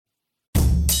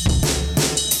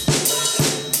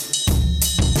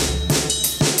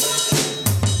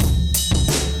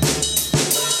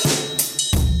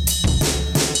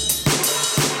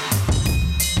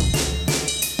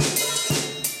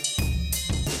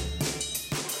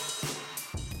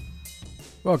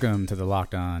Welcome to the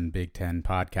Locked On Big Ten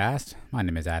podcast. My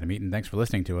name is Adam Eaton. Thanks for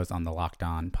listening to us on the Locked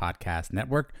On Podcast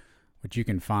Network, which you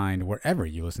can find wherever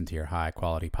you listen to your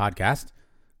high-quality podcast.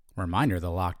 Reminder, the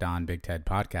Locked On Big Ten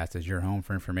podcast is your home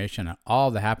for information on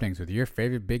all the happenings with your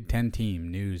favorite Big Ten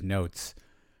team, news, notes,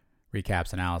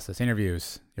 recaps, analysis,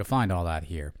 interviews. You'll find all that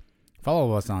here.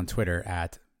 Follow us on Twitter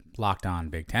at Locked On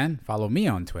Big Ten. Follow me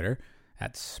on Twitter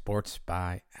at Sports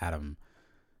by Adam.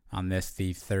 On this,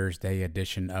 the Thursday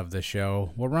edition of the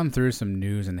show, we'll run through some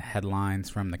news and headlines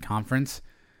from the conference.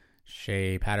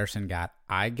 Shea Patterson got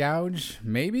eye gouge,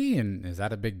 maybe, and is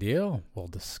that a big deal? We'll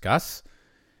discuss.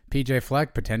 PJ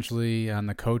Fleck potentially on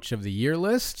the Coach of the Year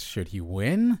list. Should he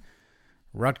win?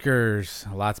 Rutgers,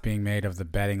 a lot's being made of the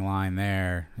betting line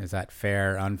there. Is that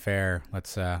fair, unfair?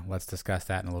 Let's discuss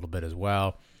that in a little bit as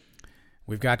well.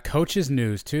 We've got coaches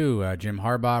news too. Jim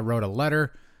Harbaugh wrote a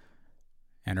letter.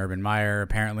 And Urban Meyer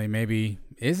apparently maybe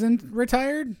isn't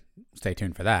retired. Stay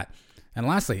tuned for that. And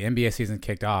lastly, NBA season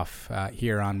kicked off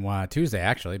here on Tuesday,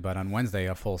 actually, but on Wednesday,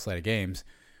 a full slate of games.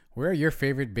 Where are your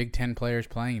favorite Big Ten players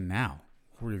playing now?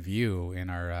 Review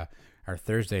in our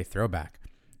Thursday throwback.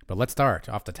 But let's start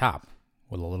off the top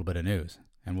with a little bit of news.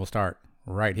 And we'll start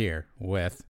right here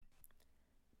with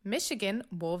Michigan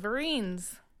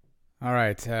Wolverines. All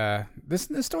right, this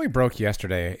story broke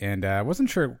yesterday, and I wasn't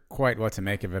sure quite what to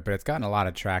make of it, but it's gotten a lot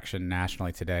of traction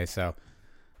nationally today. So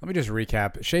let me just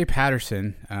recap. Shea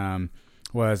Patterson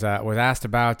was asked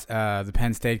about the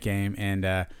Penn State game,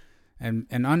 and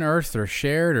unearthed or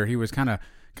shared, or he was kind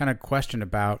of questioned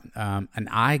about an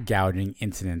eye gouging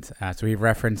incident. So he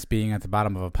referenced being at the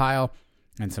bottom of a pile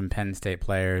and some Penn State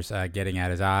players getting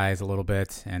at his eyes a little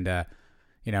bit, and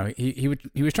he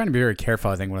was trying to be very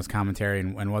careful, I think, with his commentary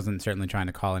and wasn't certainly trying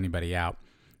to call anybody out.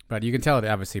 But you can tell it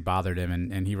obviously bothered him,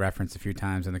 and he referenced a few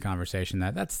times in the conversation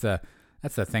that's the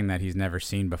thing that he's never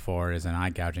seen before is an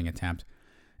eye gouging attempt.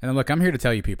 And then, look, I'm here to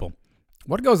tell you people,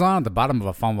 what goes on at the bottom of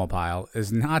a fumble pile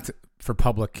is not for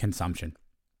public consumption.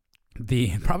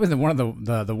 Probably one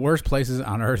of the worst places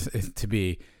on earth to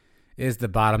be is the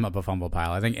bottom of a fumble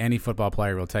pile. I think any football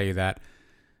player will tell you that.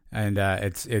 And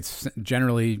it's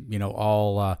generally,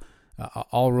 all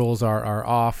rules are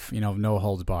off, no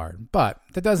holds barred. But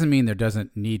that doesn't mean there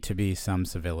doesn't need to be some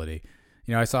civility.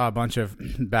 I saw a bunch of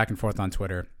back and forth on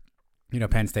Twitter.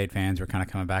 Penn State fans were kind of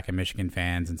coming back at Michigan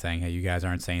fans and saying, hey, you guys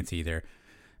aren't Saints either.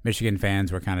 Michigan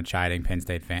fans were kind of chiding Penn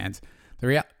State fans.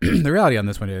 The reality on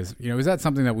this one is that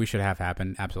something that we should have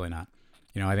happen? Absolutely not.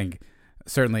 I think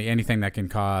certainly anything that can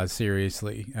cause serious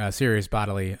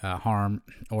bodily harm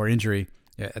or injury,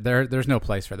 there's no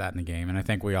place for that in the game, and I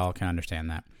think we all can understand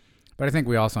that. But I think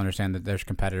we also understand that there's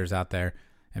competitors out there,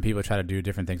 and people try to do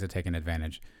different things to take an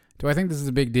advantage. Do I think this is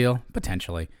a big deal?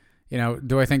 Potentially.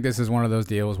 Do I think this is one of those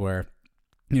deals where,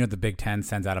 the Big Ten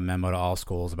sends out a memo to all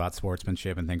schools about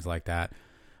sportsmanship and things like that?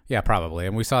 Yeah, probably.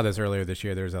 And we saw this earlier this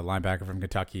year. There was a linebacker from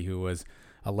Kentucky who was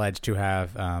alleged to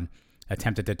have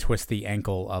attempted to twist the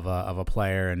ankle of a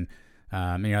player, and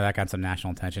that got some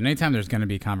national attention. Anytime there's going to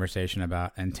be conversation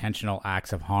about intentional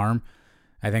acts of harm,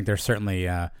 I think there's certainly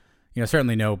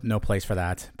no place for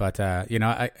that. But I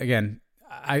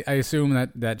assume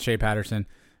that Shea Patterson,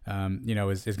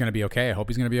 is going to be okay. I hope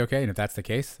he's going to be okay. And if that's the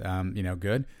case,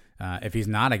 good. If he's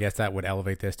not, I guess that would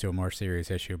elevate this to a more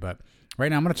serious issue. But right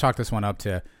now, I'm going to chalk this one up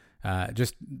to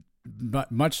just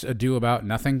much ado about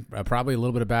nothing. Probably a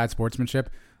little bit of bad sportsmanship.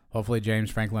 Hopefully,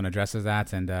 James Franklin addresses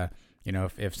that, and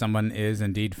if someone is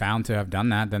indeed found to have done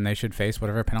that, then they should face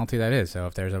whatever penalty that is. So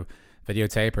if there's a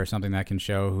videotape or something that can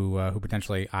show who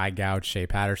potentially eye gouged Shea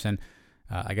Patterson,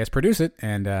 I guess produce it,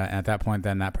 and at that point,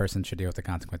 then that person should deal with the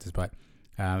consequences. But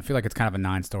I feel like it's kind of a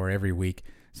non-story every week.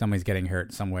 Somebody's getting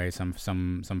hurt some way, some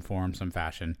form, some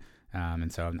fashion,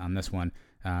 and so on this one,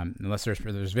 unless there's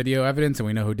video evidence and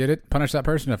we know who did it, punish that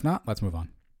person. If not, let's move on.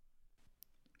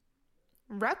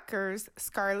 Rutgers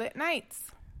Scarlet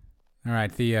Knights. All right,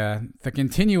 the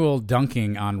continual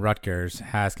dunking on Rutgers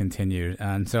has continued,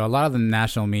 and so a lot of the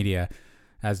national media,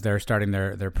 as they're starting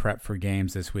their prep for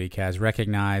games this week, has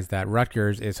recognized that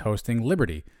Rutgers is hosting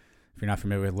Liberty. If you're not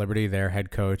familiar with Liberty, their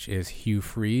head coach is Hugh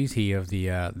Freeze, he of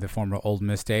the former Ole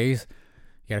Miss days.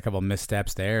 He had a couple of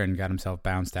missteps there and got himself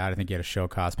bounced out. I think he had a show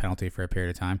cause penalty for a period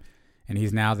of time, and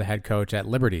he's now the head coach at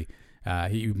Liberty.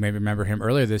 You may remember him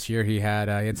earlier this year. He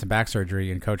had some back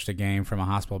surgery and coached a game from a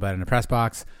hospital bed in a press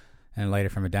box, and later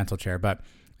from a dental chair. But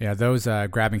those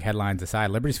grabbing headlines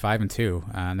aside, Liberty's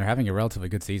 5-2, and they're having a relatively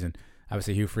good season.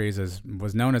 Obviously, Hugh Freeze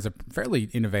was known as a fairly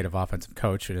innovative offensive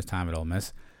coach at his time at Ole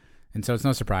Miss, and so it's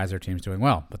no surprise their team's doing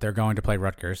well. But they're going to play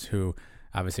Rutgers, who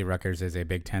obviously Rutgers is a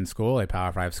Big Ten school, a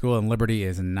Power 5 school, and Liberty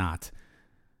is not.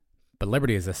 But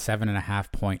Liberty is a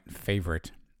 7.5-point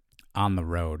favorite on the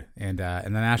road, and the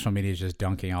national media is just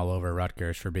dunking all over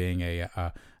Rutgers for being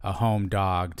a home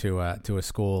dog to a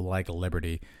school like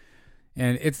Liberty.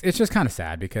 And it's just kind of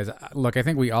sad because, look, I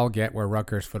think we all get where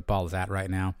Rutgers football is at right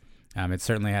now. It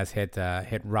certainly has hit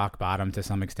rock bottom to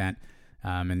some extent,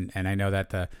 and I know that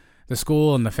the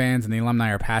school and the fans and the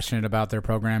alumni are passionate about their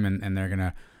program, and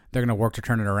they're gonna work to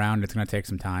turn it around. It's gonna take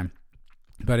some time,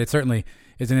 but it certainly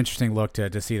is an interesting look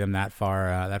to see them that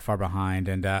far behind,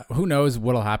 and who knows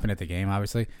what'll happen at the game,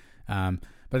 obviously. But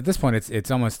at this point, it's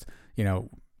almost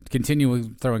continually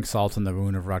throwing salt in the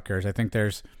wound of Rutgers. I think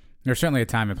there's certainly a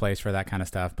time and place for that kind of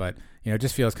stuff, but it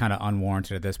just feels kind of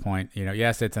unwarranted at this point.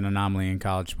 Yes, it's an anomaly in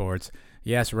college sports.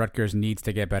 Yes, Rutgers needs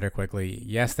to get better quickly.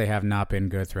 Yes, they have not been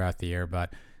good throughout the year,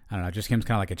 but I don't know. It just seems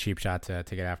kind of like a cheap shot to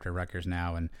get after Rutgers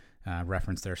now and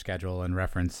reference their schedule and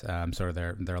reference sort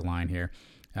of their line here.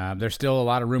 There's still a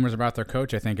lot of rumors about their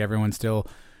coach. I think everyone's still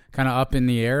kind of up in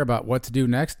the air about what to do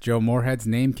next. Joe Moorhead's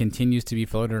name continues to be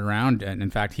floated around, and in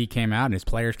fact, he came out and his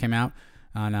players came out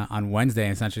on Wednesday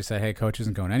and essentially said, hey, coach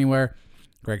isn't going anywhere.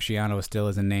 Greg Schiano still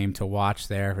is a name to watch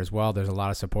there as well. There's a lot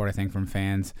of support, I think, from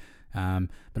fans. But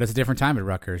it's a different time at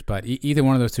Rutgers. But either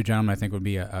one of those two gentlemen, I think, would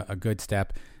be a good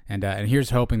step. And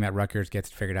here's hoping that Rutgers gets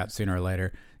figured out sooner or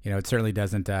later. It certainly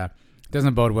doesn't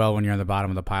bode well when you're on the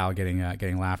bottom of the pile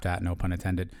getting laughed at, no pun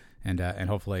intended. And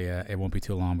hopefully it won't be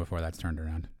too long before that's turned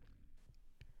around.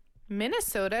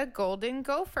 Minnesota Golden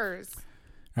Gophers.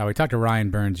 We talked to Ryan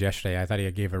Burns yesterday. I thought he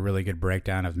gave a really good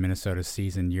breakdown of Minnesota's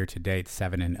season year-to-date,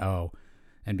 7-0.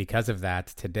 And because of that,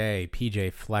 today,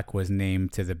 P.J. Fleck was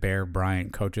named to the Bear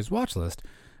Bryant coaches watch list,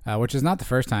 which is not the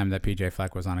first time that P.J.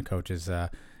 Fleck was on a coach's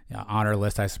honor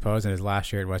list, I suppose. In his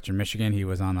last year at Western Michigan, he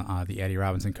was on the Eddie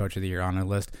Robinson Coach of the Year honor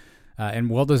list. And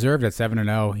well-deserved at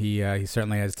 7-0. He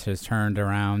certainly has turned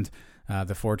around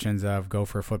the fortunes of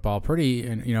Gopher football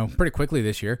pretty quickly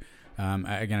this year.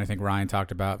 Again, I think Ryan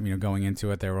talked about, going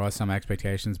into it, there was some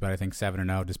expectations, but I think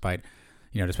 7-0, despite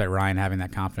Ryan having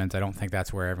that confidence, I don't think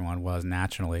that's where everyone was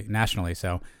nationally.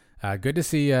 So good to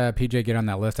see PJ get on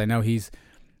that list. I know he's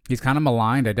kind of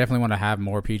maligned. I definitely want to have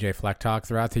more PJ Fleck talk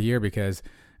throughout the year because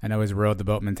I know his road the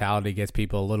boat mentality gets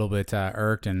people a little bit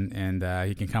irked and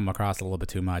he can come across a little bit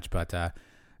too much. But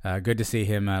good to see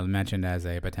him mentioned as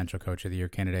a potential Coach of the Year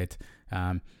candidate.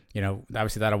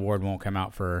 Obviously that award won't come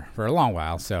out for a long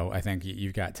while, so I think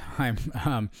you've got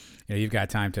time. You've got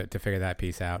time to figure that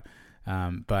piece out.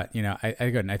 But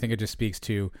I think it just speaks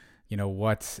to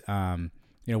what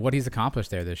he's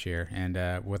accomplished there this year,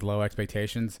 and with low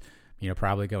expectations,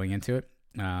 probably going into it,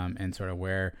 and sort of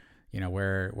where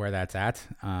that's at.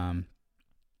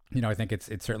 I think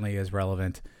it certainly is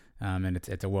relevant, and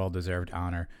it's a well-deserved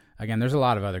honor. Again, there's a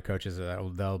lot of other coaches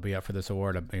that'll be up for this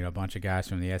award. A bunch of guys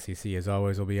from the SEC, as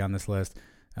always, will be on this list,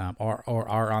 or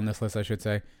are on this list, I should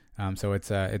say. So it's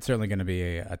certainly going to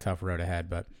be a tough road ahead.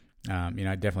 But I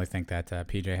definitely think that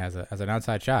PJ has an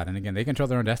outside shot. And again, they control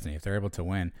their own destiny. If they're able to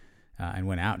win and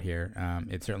win out here,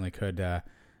 it certainly could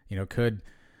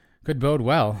bode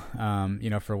well,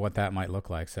 for what that might look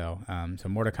like. So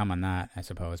more to come on that, I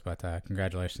suppose. But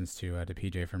congratulations to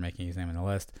PJ for making his name on the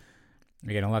list.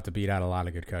 Again, he'll have to beat out a lot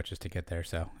of good coaches to get there,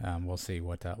 so we'll see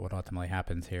what ultimately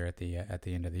happens here at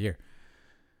the end of the year.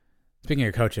 Speaking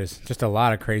of coaches, just a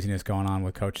lot of craziness going on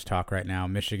with coach talk right now.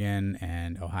 Michigan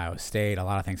and Ohio State, a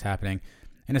lot of things happening.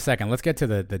 In a second, let's get to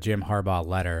the Jim Harbaugh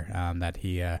letter that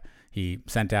he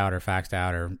sent out or faxed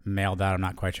out or mailed out. I'm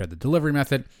not quite sure the delivery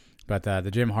method, but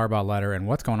the Jim Harbaugh letter and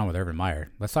what's going on with Urban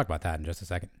Meyer. Let's talk about that in just a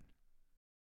second.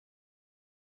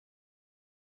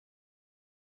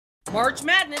 March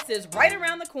Madness is right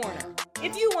around the corner.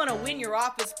 If you want to win your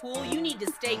office pool, you need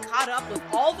to stay caught up with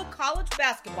all the college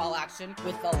basketball action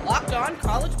with the Locked On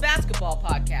College Basketball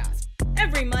Podcast.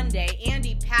 Every Monday,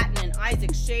 Andy Patton and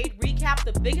Isaac Shade recap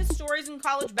the biggest stories in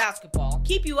college basketball,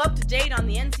 keep you up to date on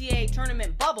the NCAA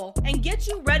tournament bubble, and get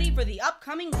you ready for the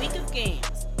upcoming week of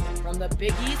games. From the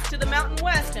Big East to the Mountain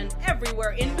West and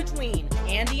everywhere in between,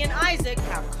 Andy and Isaac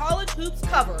have college hoops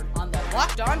covered on the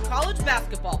Locked On College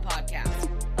Basketball Podcast.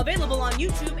 Available on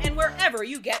YouTube and wherever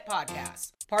you get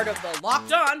podcasts. Part of the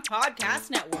Locked On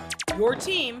Podcast Network. Your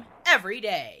team every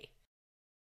day.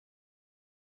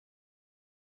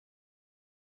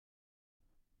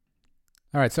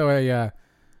 All right, so an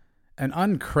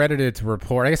uncredited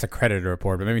report, I guess a credited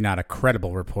report, but maybe not a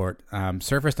credible report,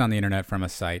 surfaced on the internet from a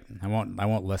site. I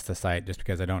won't list the site just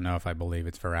because I don't know if I believe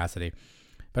its veracity.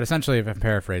 But essentially, if I'm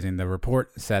paraphrasing, the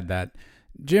report said that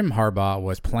Jim Harbaugh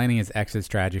was planning his exit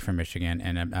strategy for Michigan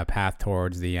and a path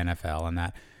towards the NFL, and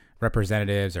that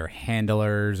representatives or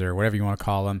handlers or whatever you want to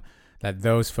call them, that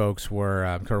those folks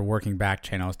were sort of working back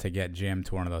channels to get Jim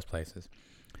to one of those places.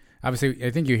 obviously,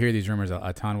 I think you hear these rumors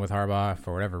a ton with Harbaugh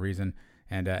for whatever reason,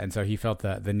 and so he felt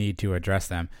the need to address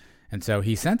them, and so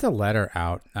he sent a letter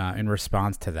out in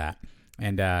response to that,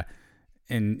 and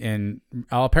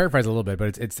I'll paraphrase a little bit,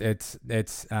 but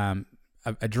it's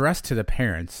addressed to the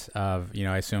parents of,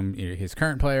 I assume his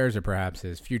current players or perhaps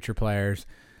his future players.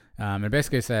 It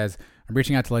basically says, I'm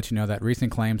reaching out to let you know that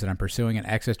recent claims that I'm pursuing an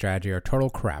exit strategy are total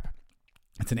crap.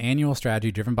 It's an annual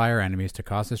strategy driven by our enemies to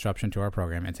cause disruption to our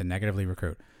program and to negatively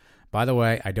recruit. By the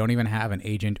way, I don't even have an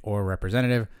agent or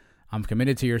representative. I'm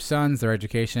committed to your sons, their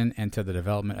education, and to the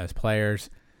development as players.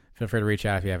 Feel free to reach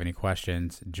out if you have any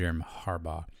questions. Jim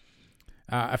Harbaugh.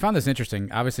 I found this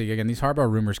interesting. Obviously, again, these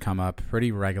Harbaugh rumors come up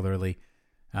pretty regularly.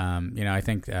 I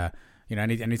think,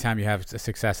 anytime you have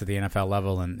success at the NFL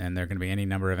level and there are going to be any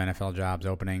number of NFL jobs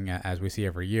opening, as we see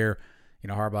every year,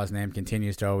 Harbaugh's name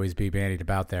continues to always be bandied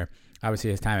about there.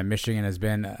 Obviously, his time at Michigan has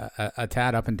been a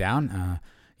tad up and down.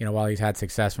 While he's had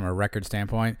success from a record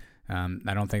standpoint,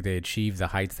 I don't think they achieved the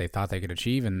heights they thought they could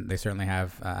achieve, and they certainly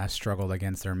have struggled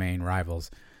against their main rivals.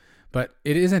 But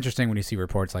it is interesting when you see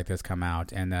reports like this come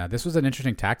out, and this was an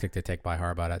interesting tactic to take by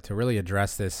Harbaugh to really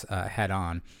address this head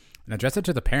on and address it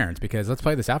to the parents, because let's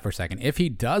play this out for a second. If he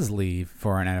does leave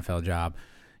for an NFL job,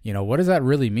 what does that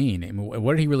really mean? I mean,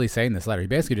 what did he really say in this letter? He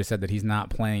basically just said that he's not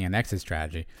planning an exit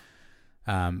strategy.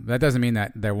 That doesn't mean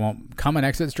that there won't come an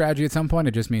exit strategy at some point.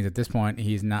 It just means at this point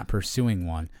he's not pursuing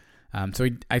one. So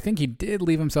I think he did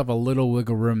leave himself a little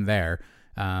wiggle room there.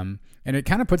 And it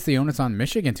kind of puts the onus on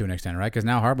Michigan to an extent, right? Because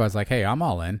now Harbaugh's like, hey, I'm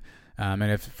all in. And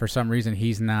if for some reason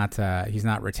he's not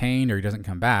retained or he doesn't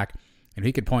come back, and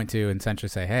he could point to and essentially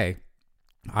say, hey,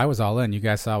 I was all in. You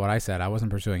guys saw what I said. I wasn't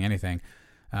pursuing anything.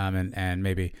 And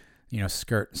maybe,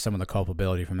 skirt some of the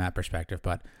culpability from that perspective.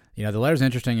 But, the letter's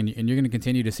interesting, and you're going to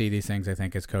continue to see these things, I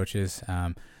think, as coaches,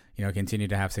 continue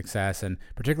to have success. And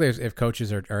particularly if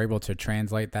coaches are able to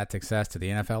translate that success to the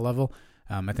NFL level.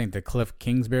 I think the Cliff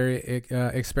Kingsbury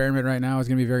experiment right now is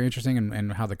going to be very interesting,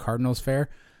 and how the Cardinals fare,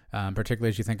 particularly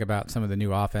as you think about some of the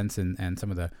new offense and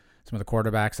some of the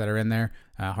quarterbacks that are in there.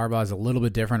 Harbaugh is a little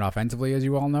bit different offensively, as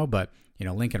you all know, but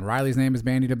Lincoln Riley's name is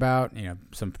bandied about.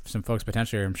 Some folks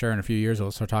potentially, I'm sure, in a few years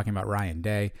will start talking about Ryan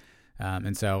Day,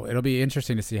 and so it'll be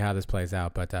interesting to see how this plays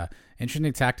out. But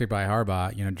interesting tactic by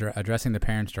Harbaugh, addressing the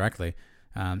parents directly.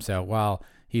 So while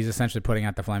he's essentially putting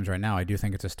out the flames right now, I do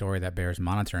think it's a story that bears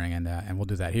monitoring, and we'll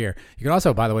do that here. You can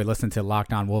also, by the way, listen to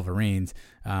Locked On Wolverines,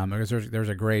 because there's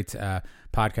a great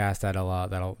podcast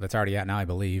that's already out now, I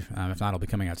believe. If not, it'll be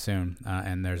coming out soon,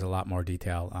 and there's a lot more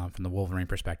detail from the Wolverine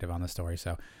perspective on the story.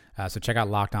 So check out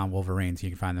Locked On Wolverines. You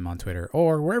can find them on Twitter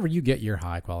or wherever you get your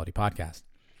high quality podcast.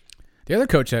 The other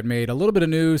coach that made a little bit of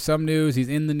news, some news, he's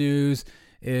in the news,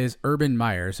 is Urban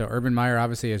Meyer. So Urban Meyer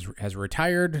obviously has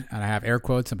retired, and I have air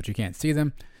quotes, but you can't see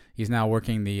them. He's now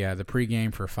working the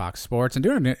pregame for Fox Sports and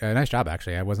doing a nice job,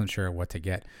 actually. I wasn't sure what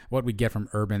we get from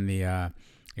Urban, the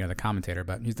commentator,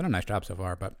 but he's done a nice job so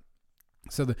far. But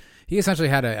he essentially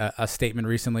had a statement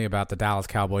recently about the Dallas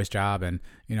Cowboys job, and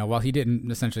while he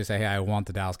didn't essentially say, "Hey, I want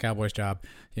the Dallas Cowboys job,"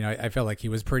 I felt like he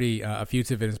was pretty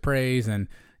effusive in his praise, and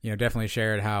definitely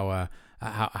shared how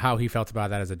he felt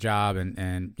about that as a job,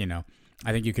 and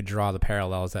I think you could draw the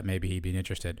parallels that maybe he'd be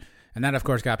interested. And that, of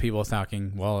course, got people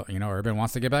talking, well, Urban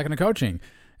wants to get back into coaching.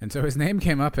 And so his name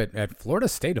came up at Florida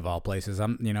State, of all places.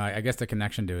 I guess the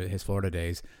connection to his Florida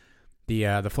days.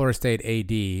 The Florida State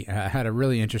AD had a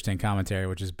really interesting commentary,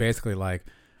 which is basically like,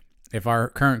 if our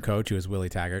current coach, who is Willie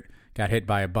Taggart, got hit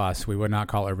by a bus, we would not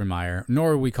call Urban Meyer,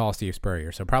 nor would we call Steve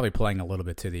Spurrier. So probably playing a little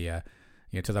bit to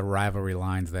the rivalry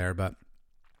lines there. But,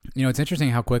 it's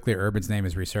interesting how quickly Urban's name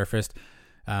is resurfaced.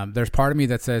 There's part of me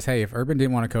that says, hey, if Urban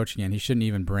didn't want to coach again, he shouldn't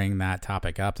even bring that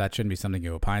topic up. That shouldn't be something he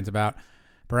opines about.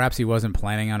 Perhaps he wasn't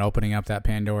planning on opening up that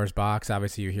Pandora's box.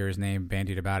 Obviously, you hear his name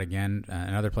bandied about again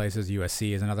in other places.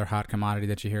 USC is another hot commodity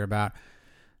that you hear about.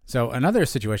 So another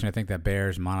situation I think that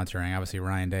bears monitoring. Obviously,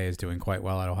 Ryan Day is doing quite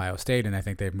well at Ohio State, and I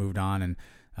think they've moved on.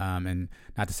 And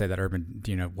not to say that Urban,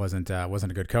 wasn't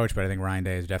a good coach, but I think Ryan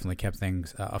Day has definitely kept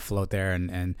things afloat there,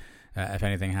 and if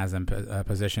anything, has them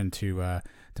positioned to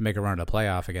make a run at a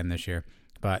playoff again this year.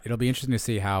 But it'll be interesting to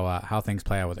see how things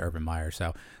play out with Urban Meyer.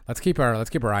 So let's keep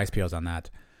our eyes peeled on that.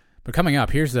 But coming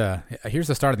up, here's the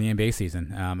start of the NBA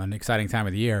season, an exciting time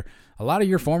of the year. A lot of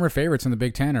your former favorites in the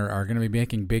Big Ten are going to be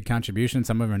making big contributions.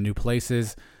 Some of them are new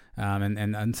places,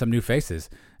 and some new faces.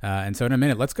 And so in a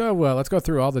minute, let's go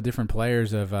through all the different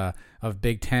players of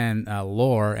Big Ten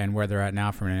lore and where they're at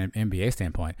now from an NBA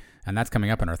standpoint. And that's coming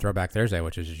up on our Throwback Thursday,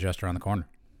 which is just around the corner.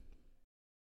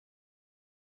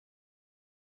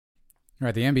 All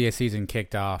right, the NBA season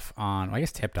kicked off on, I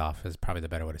guess tipped off is probably the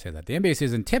better way to say that. The NBA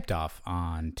season tipped off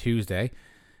on Tuesday,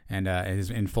 and is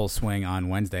in full swing on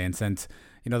Wednesday. And since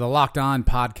the Locked On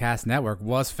Podcast Network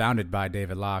was founded by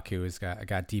David Locke, who has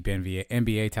got deep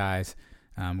NBA ties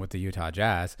with the Utah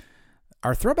Jazz,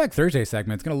 our Throwback Thursday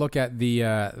segment is going to look at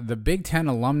the Big Ten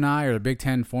alumni or the Big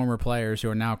Ten former players who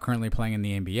are now currently playing in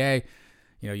the NBA.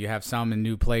 You have some in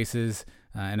new places,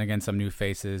 and again, some new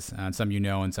faces, and some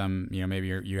and some maybe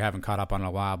you haven't caught up on in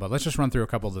a while. But let's just run through a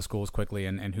couple of the schools quickly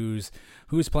and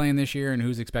who's playing this year and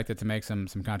who's expected to make some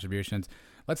contributions.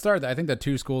 Let's start. I think the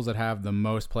two schools that have the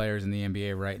most players in the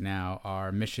NBA right now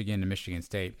are Michigan and Michigan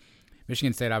State.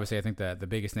 Michigan State, obviously, I think the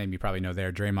biggest name you probably know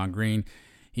there, Draymond Green.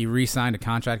 He re-signed a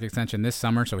contract extension this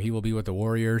summer, so he will be with the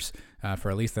Warriors for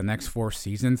at least the next 4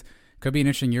 seasons. Could be an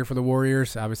interesting year for the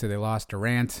Warriors. Obviously, they lost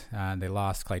Durant. They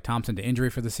lost Klay Thompson to injury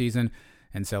for the season.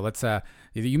 And so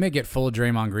you may get full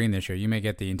Draymond Green this year. You may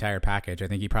get the entire package. I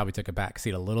think he probably took a back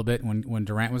seat a little bit when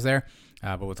Durant was there.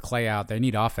 But with Klay out, they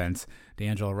need offense.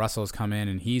 D'Angelo Russell's come in,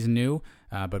 and he's new.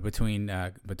 But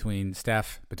between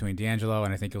Steph, between D'Angelo,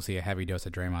 and I think you'll see a heavy dose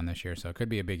of Draymond this year. So it could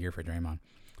be a big year for Draymond.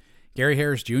 Gary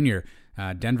Harris Jr.,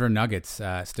 Denver Nuggets,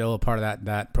 still a part of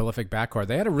that prolific backcourt.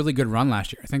 They had a really good run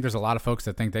last year. I think there's a lot of folks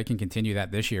that think they can continue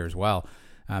that this year as well.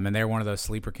 And they're one of those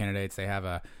sleeper candidates. They have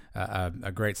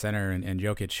a great center in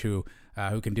Jokic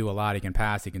who can do a lot. He can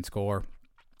pass, he can score.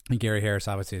 And Gary Harris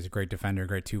obviously is a great defender,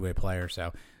 great two-way player.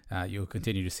 So you'll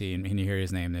continue to see and hear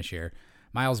his name this year.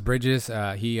 Miles Bridges,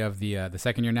 he of the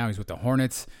second year now, he's with the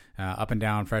Hornets, up and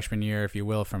down freshman year, if you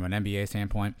will, from an NBA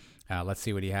standpoint. Let's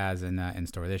see what he has in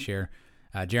store this year.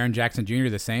 Jaren Jackson Jr.,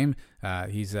 the same.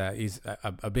 He's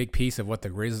a big piece of what the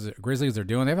Grizzlies are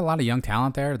doing. They have a lot of young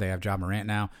talent there. They have Ja Morant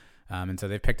now. And so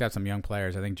they've picked up some young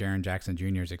players. I think Jaren Jackson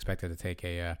Jr. is expected to take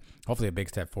hopefully a big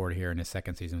step forward here in his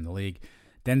second season in the league.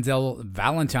 Denzel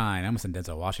Valentine, I almost said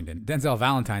Denzel Washington. Denzel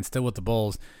Valentine still with the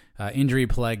Bulls. Injury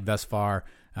plagued thus far.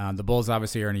 The Bulls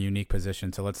obviously are in a unique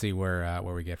position, so let's see where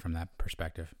we get from that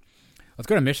perspective. Let's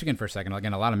go to Michigan for a second.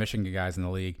 Again, a lot of Michigan guys in the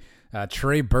league.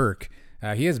 Trey Burke,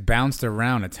 he has bounced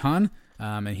around a ton,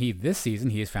 and this season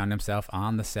he has found himself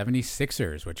on the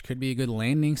 76ers, which could be a good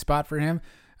landing spot for him.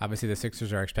 Obviously, the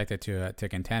Sixers are expected to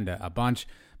contend a bunch.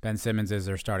 Ben Simmons is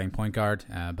their starting point guard,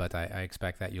 but I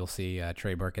expect that you'll see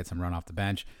Trey Burke get some run off the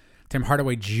bench. Tim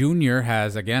Hardaway Jr.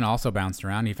 has, again, also bounced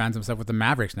around. He finds himself with the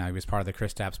Mavericks now. He was part of the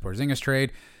Kristaps Porzingis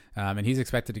trade, and he's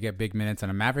expected to get big minutes on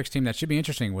a Mavericks team that should be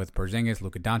interesting with Porzingis,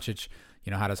 Luka Doncic.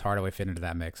 How does Hardaway fit into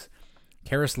that mix?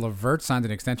 Karis LeVert signed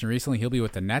an extension recently. He'll be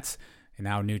with the Nets, and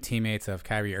now new teammates of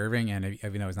Kyrie Irving, and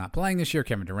even though he's not playing this year,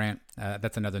 Kevin Durant.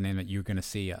 That's another name that you're going to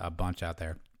see a bunch out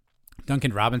there.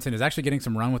 Duncan Robinson is actually getting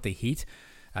some run with the Heat.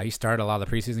 He started a lot of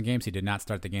the preseason games. He did not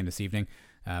start the game this evening,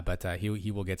 but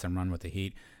he will get some run with the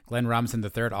Heat. Glenn Robinson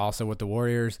III also with the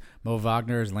Warriors. Mo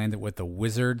Wagner has landed with the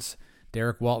Wizards.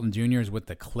 Derek Walton Jr. is with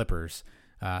the Clippers.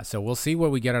 So we'll see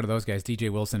what we get out of those guys. DJ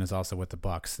Wilson is also with the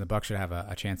Bucks. The Bucks should have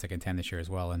a chance to contend this year as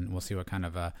well, and we'll see what kind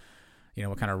of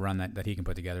run that he can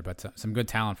put together. But some good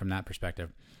talent from that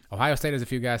perspective. Ohio State has a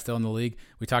few guys still in the league.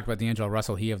 We talked about D'Angelo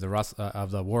Russell, he of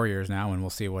the Warriors now, and we'll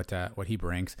see what he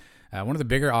brings. One of the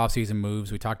bigger offseason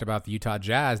moves, we talked about the Utah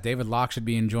Jazz. David Locke should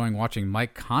be enjoying watching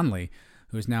Mike Conley,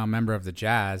 who is now a member of the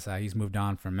Jazz. He's moved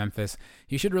on from Memphis.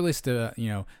 He should really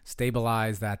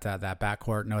stabilize that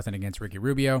backcourt. Nothing against Ricky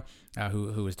Rubio,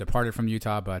 who has departed from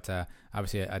Utah, but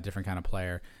obviously a different kind of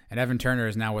player. And Evan Turner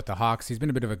is now with the Hawks. He's been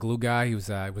a bit of a glue guy. He was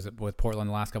with Portland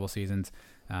the last couple of seasons.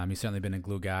 He's certainly been a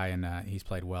glue guy, and he's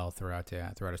played well throughout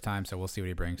his time. So we'll see what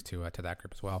he brings to that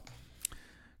group as well.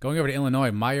 Going over to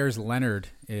Illinois, Myers Leonard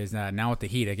is now with the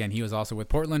Heat. Again, he was also with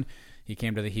Portland. He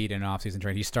came to the Heat in an offseason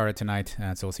trade. He started tonight,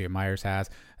 so we'll see what Myers has.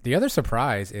 The other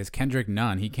surprise is Kendrick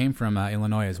Nunn. He came from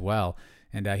Illinois as well,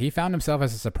 and he found himself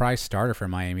as a surprise starter for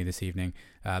Miami this evening.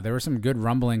 There were some good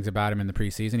rumblings about him in the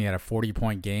preseason. He had a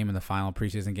 40-point game in the final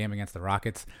preseason game against the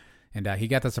Rockets, and he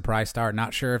got the surprise start.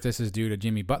 Not sure if this is due to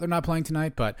Jimmy Butler not playing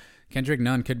tonight, but Kendrick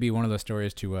Nunn could be one of those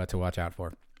stories to watch out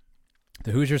for.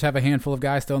 The Hoosiers have a handful of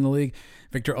guys still in the league.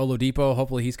 Victor Oladipo,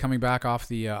 hopefully he's coming back off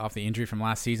the injury from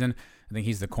last season. I think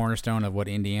he's the cornerstone of what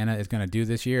Indiana is going to do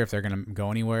this year if they're going to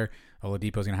go anywhere.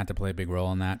 Oladipo is going to have to play a big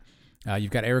role in that.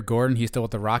 You've got Eric Gordon. He's still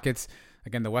with the Rockets.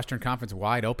 Again, the Western Conference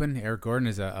wide open. Eric Gordon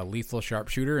is a lethal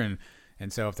sharpshooter, and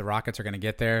so if the Rockets are going to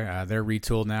get there, they're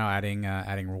retooled now,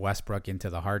 adding Westbrook into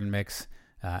the Harden mix,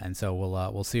 and so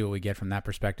we'll see what we get from that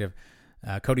perspective.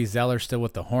 Cody Zeller still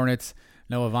with the Hornets.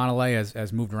 Noah Vonleh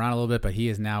has moved around a little bit, but he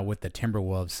is now with the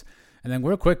Timberwolves. And then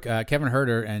real quick, Kevin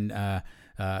Huerter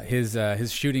and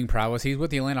his shooting prowess. He's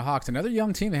with the Atlanta Hawks, another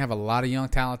young team. They have a lot of young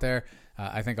talent there.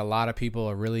 I think a lot of people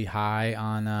are really high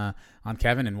on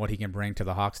Kevin and what he can bring to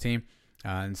the Hawks team.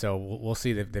 And so we'll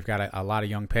see that they've got a lot of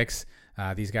young picks.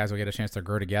 These guys will get a chance to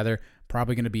grow together.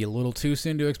 Probably going to be a little too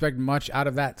soon to expect much out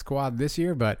of that squad this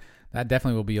year, but that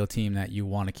definitely will be a team that you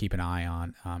want to keep an eye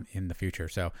on in the future.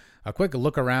 So a quick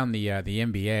look around the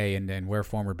NBA and where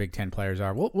former Big Ten players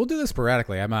are. We'll do this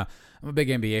sporadically. I'm a big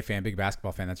NBA fan, big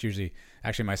basketball fan. That's usually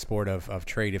actually my sport of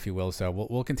trade, if you will. So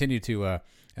we'll continue to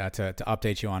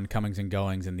update you on comings and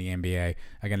goings in the NBA.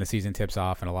 Again, the season tips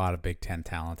off, and a lot of Big Ten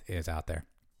talent is out there.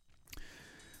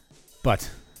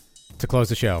 But to close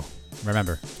the show,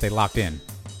 remember, stay locked in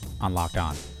on Locked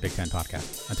On Big Ten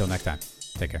Podcast. Until next time,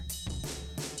 take care.